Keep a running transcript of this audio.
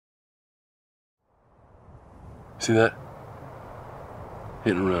See that?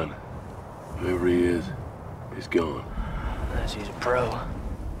 Hit and run. Whoever he is, he's gone. He's a pro.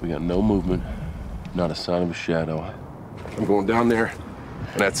 We got no movement, not a sign of a shadow. I'm going down there,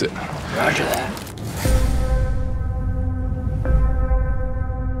 and that's it. Roger that.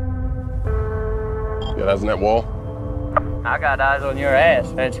 Got eyes on that wall? I got eyes on your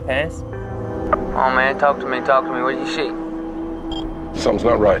ass, fancy pants. Oh man, talk to me. What did you see? Something's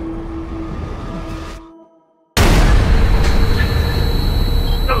not right.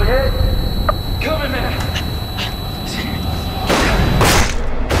 Overhead. Coming, man.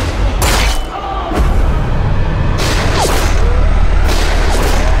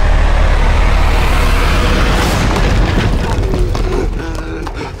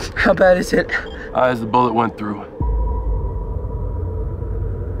 How bad is it? Eyes the bullet went through.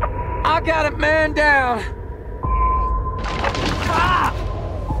 I got it man down. Ah!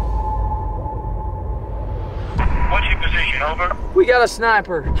 What's your position, over? We got a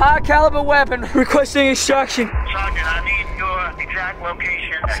sniper. High caliber weapon. Requesting instruction. Sergeant, I need your exact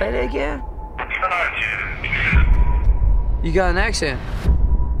location. Say that again. Sergeant. You got an accent.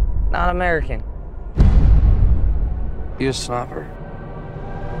 Not American. You a sniper?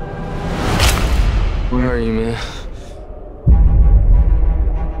 Where are you, man?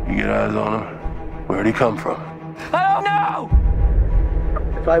 You get eyes on him? Where'd he come from? I don't know!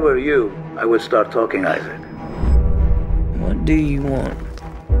 If I were you, I would start talking, Isaac. What do you want?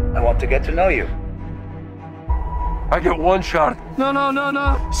 I want to get to know you. I get one shot. No.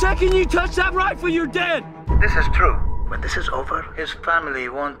 Second you touch that rifle, you're dead! This is true. When this is over, his family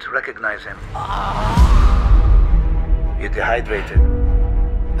won't recognize him. You're dehydrated.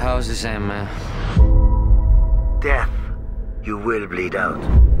 How's this end, man? Death. You will bleed out.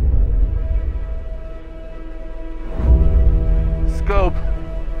 Scope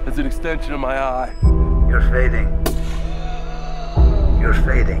is an extension of my eye. You're fading. You're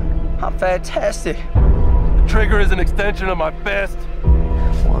fading. I'm fantastic. The trigger is an extension of my fist.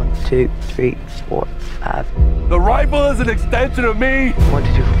 1, 2, 3, 4, 5. The rifle is an extension of me. 1, 2,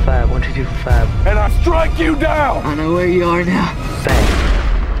 3, 4, 5. 1, 2, 3, 4, 5. And I strike you down. I don't know where you are now.